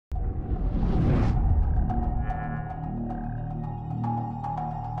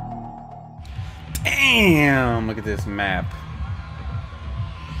Damn, look at this map.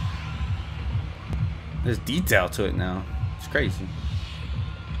 There's detail to it now. It's crazy.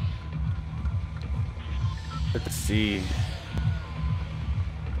 Let's see.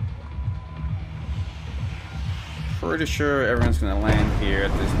 Pretty sure everyone's gonna land here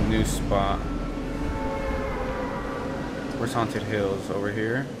at this new spot. Where's Haunted Hills? Over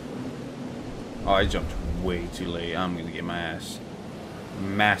here? Oh, I jumped way too late. I'm gonna get my ass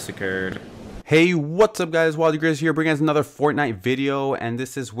massacred. Hey, what's up guys, i-WildGrizz-i here, bringing us another Fortnite video, and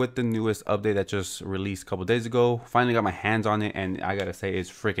this is with the newest update that just released a couple days ago. Finally got my hands on it, and I gotta say it's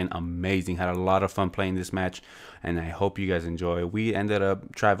freaking amazing. Had a lot of fun playing this match, and I hope you guys enjoy. We ended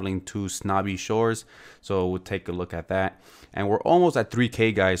up traveling to Snobby shores, so we'll take a look at that. And we're almost at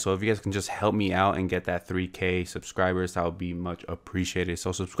 3K guys, so if you guys can just help me out and get that 3K subscribers, that would be much appreciated.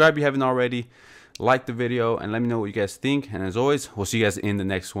 So subscribe if you haven't already, like the video, and let me know what you guys think. And as always, we'll see you guys in the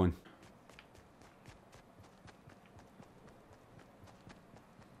next one.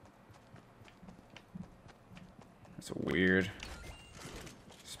 That's a weird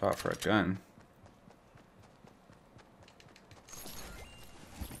spot for a gun.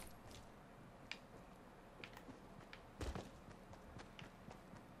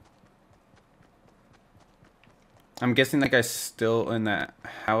 I'm guessing that guy's still in that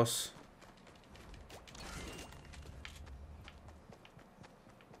house.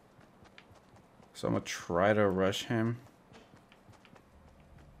 So I'm gonna try to rush him.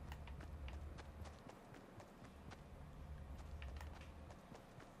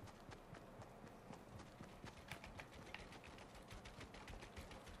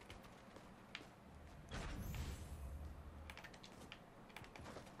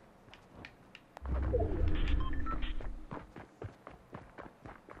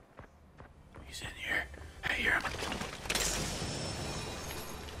 He's in here. I hear him.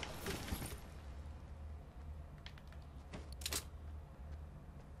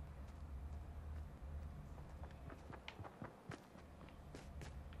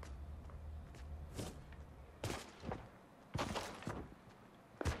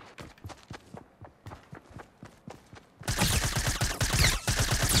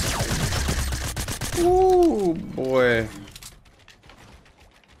 Ooh, boy.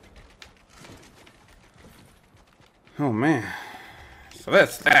 Oh man, so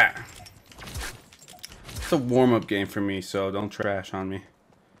that's that. It's a warm-up game for me, so don't trash on me.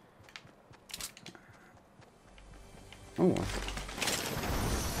 Oh,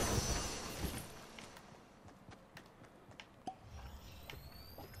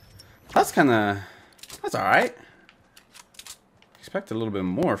 that's all right. Expect a little bit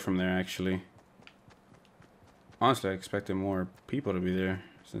more from there, actually. Honestly, I expected more people to be there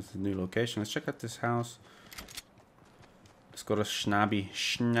since it's a new location. Let's check out this house. Let's go to Snobby.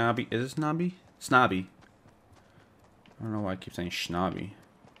 Snobby. Is it Snobby? Snobby. I don't know why I keep saying Snobby.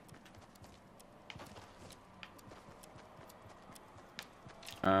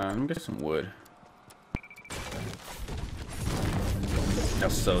 Let me get some wood.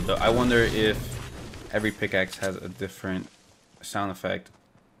 That's so dope. I wonder if every pickaxe has a different sound effect.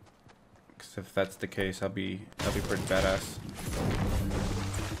 Because if that's the case, that'll be pretty badass.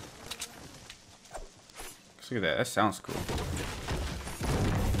 Look at that. That sounds cool.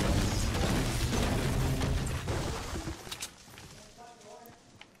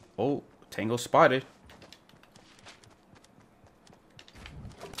 Oh, Tango spotted.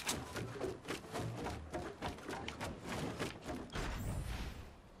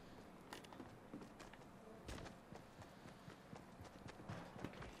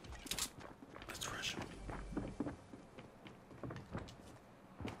 Let's rush him.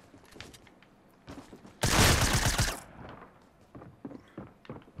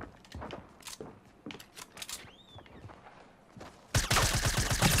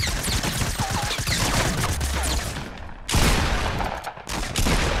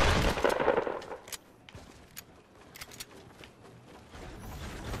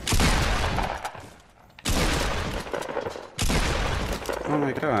 Oh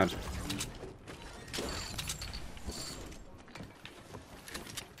my god.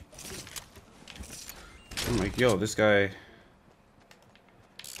 I'm like, yo, this guy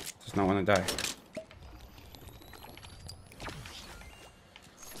does not want to die.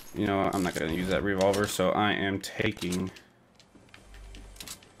 You know, I'm not going to use that revolver, so I am taking...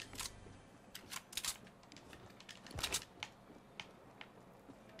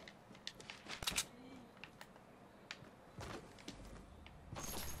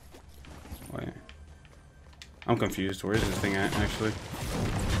 Wait. I'm confused. Where is this thing at, actually?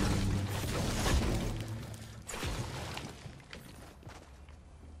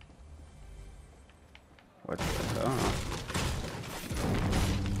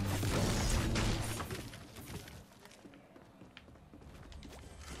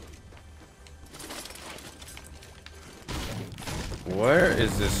 Where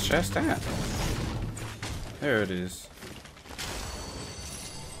is this chest at? There it is.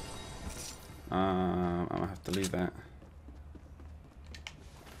 I'm gonna have to leave that.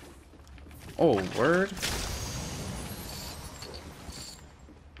 Oh, word.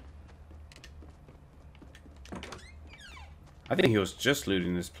 I think he was just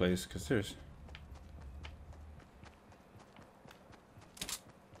looting this place, because there's...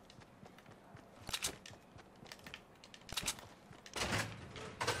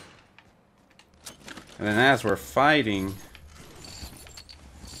 And then as we're fighting,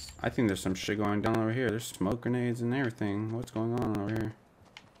 I think there's some shit going down over here. There's smoke grenades and everything. What's going on over here?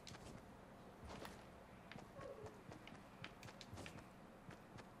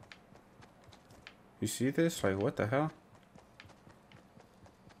 You see this? Like, what the hell?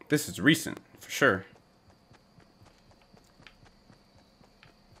 This is recent, for sure.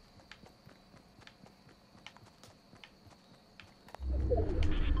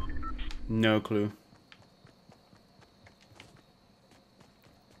 No clue.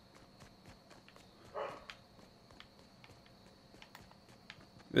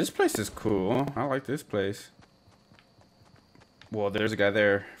 This place is cool. I like this place. Well, there's a guy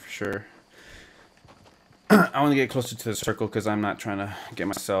there, for sure. I want to get closer to the circle because I'm not trying to get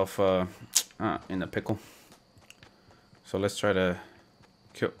myself in a pickle. So let's try to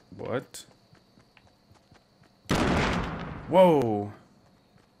kill... What? Whoa!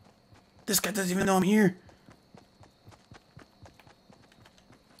 This guy doesn't even know I'm here.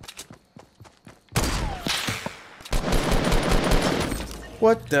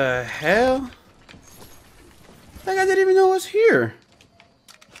 What the hell? That guy didn't even know I was here.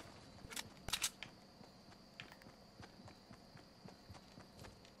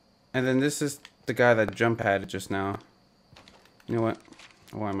 And then this is the guy that jump padded just now. You know what?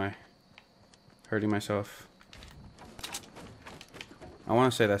 Why am I hurting myself? I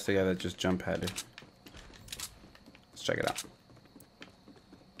want to say that's the guy that just jump padded. Let's check it out.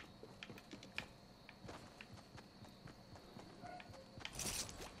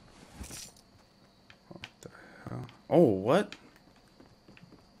 What the hell? Oh, what?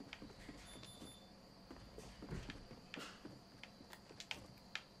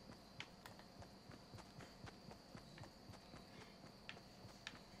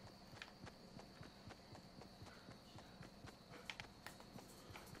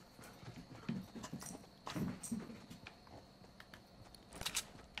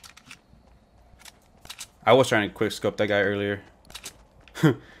 I was trying to quick scope that guy earlier.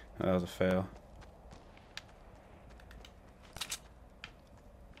 That was a fail.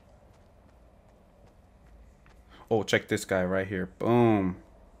 Oh, check this guy right here. Boom.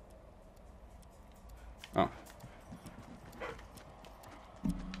 Oh.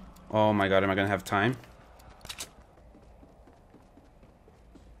 Oh my god, am I gonna have time?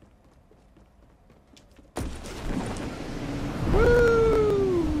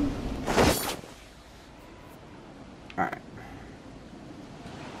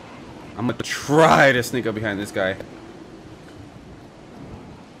 I'm gonna try to sneak up behind this guy.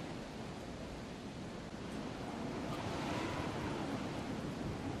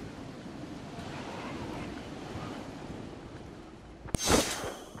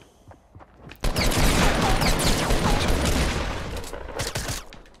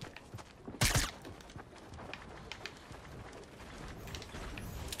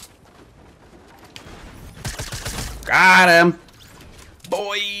 Got him,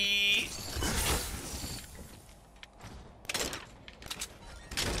 boy.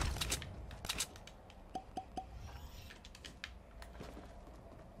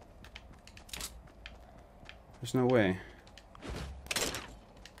 There's no way.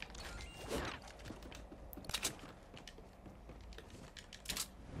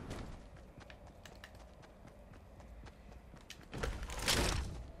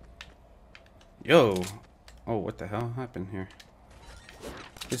 Yo. Oh, what the hell happened here?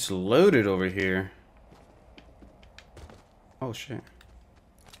 It's loaded over here. Oh, shit.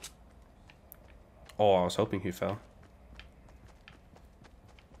 Oh, I was hoping he fell.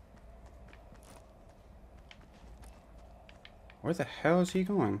 Where the hell is he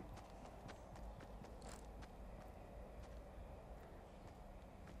going?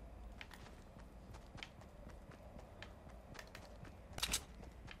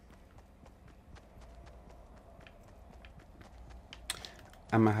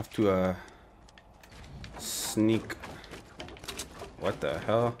 I'm gonna have to sneak. What the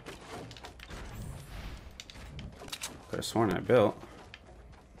hell? Could have sworn I built.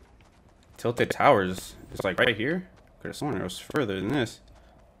 Tilted Towers is like right here. Could have sworn it was further than this.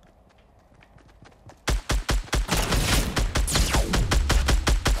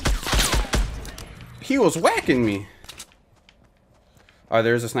 He was whacking me. Oh,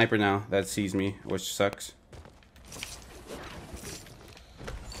 there's a sniper now that sees me, which sucks.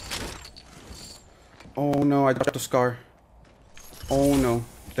 Oh no, I dropped a scar. Oh no,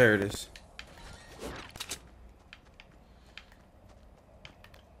 there it is.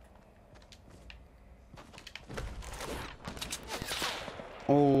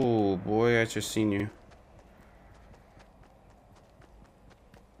 Oh boy, I just seen you.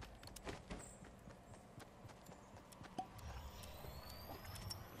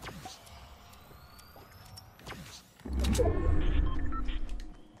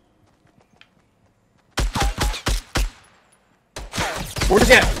 Where's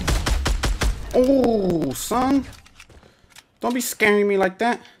he at? Oh, son. Don't be scaring me like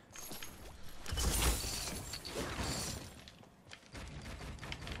that.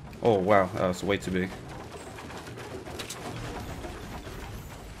 Oh, wow. That was way too big.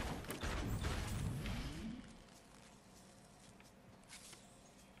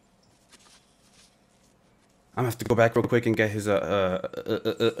 I'm gonna have to go back real quick and get his med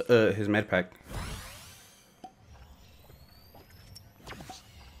pack.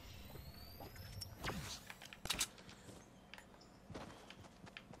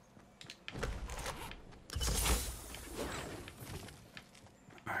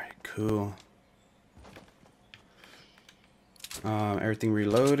 Alright, cool. Everything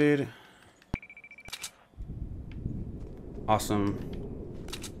reloaded. Awesome.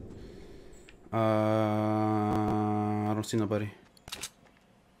 I don't see nobody.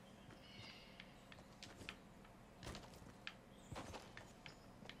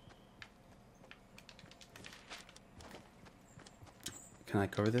 Can I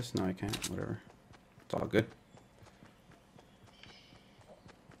cover this? No, I can't. Whatever. It's all good.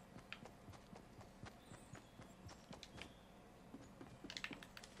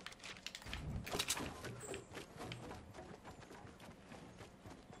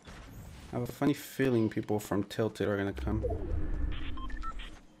 I have a funny feeling people from Tilted are gonna come.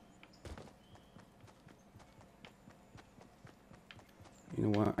 You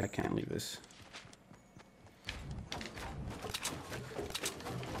know what? I can't leave this.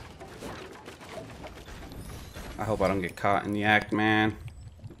 I hope I don't get caught in the act, man.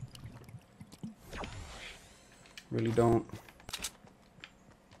 Really don't.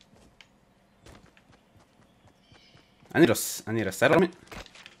 I need a settlement.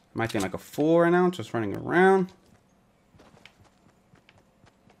 I'm acting like a fool right now, just running around.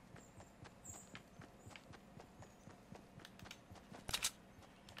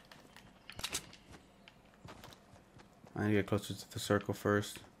 I need to get closer to the circle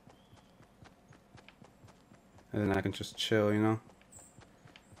first. And then I can just chill, you know?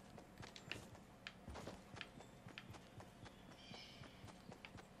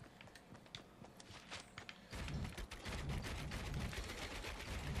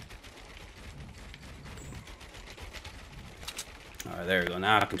 Alright, there we go.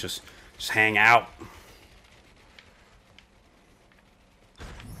 Now I can just hang out.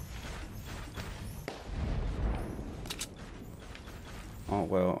 Oh,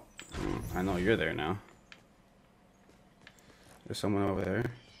 well, I know you're there now. There's someone over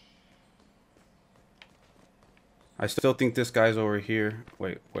there. I still think this guy's over here.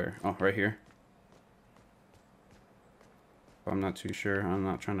 Wait, where? Oh, right here. I'm not too sure. I'm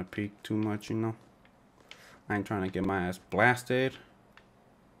not trying to peek too much, you know. I ain't trying to get my ass blasted.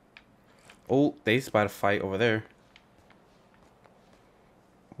 Oh, they about to fight over there.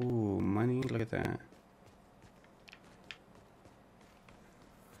 Ooh, money. Look at that.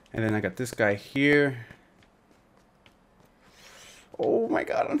 And then I got this guy here. Oh my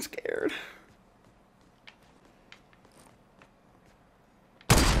god, I'm scared.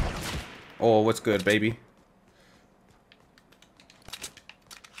 Oh, what's good, baby?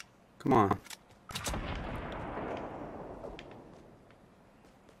 Come on.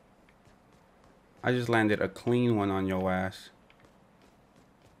 I just landed a clean one on your ass.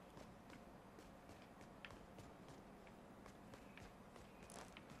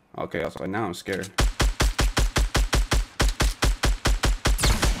 Okay, so now I'm scared.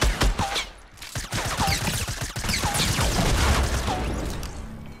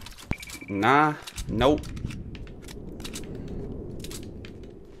 Nah, nope.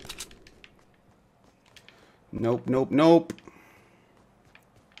 Nope, nope, nope.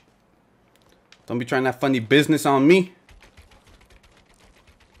 Don't be trying that funny business on me.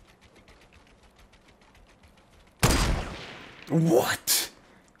 What?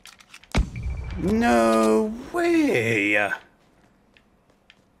 No way.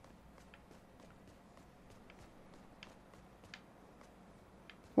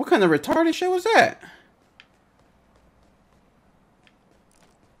 What kind of retarded shit was that?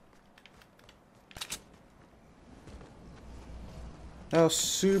 That was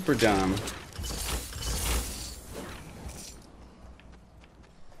super dumb.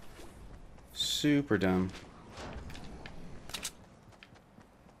 Super dumb.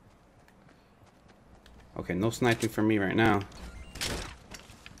 Okay, no sniping for me right now.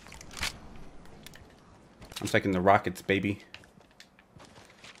 I'm taking the rockets, baby.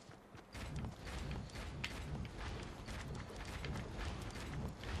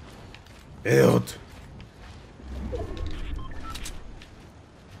 Build.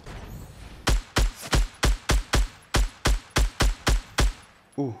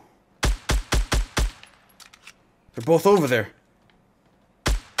 Ooh. They're both over there.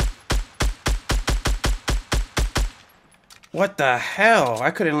 What the hell?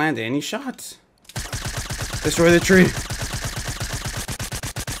 I couldn't land any shots. Destroy the tree.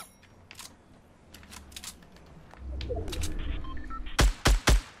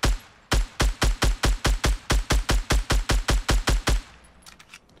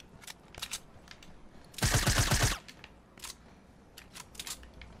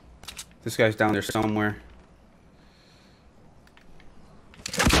 This guy's down there somewhere.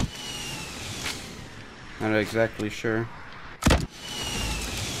 Not exactly sure.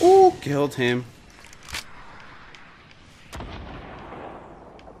 Ooh, killed him.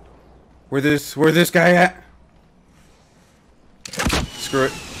 Where this guy at? Screw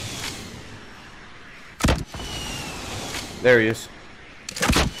it. There he is.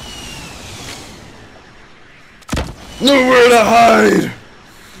 Nowhere to hide!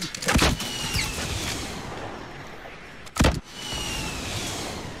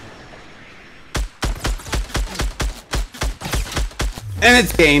 And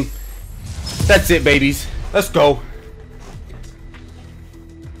it's game. That's it, babies. Let's go.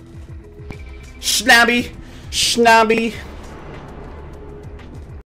 Snobby. Snobby.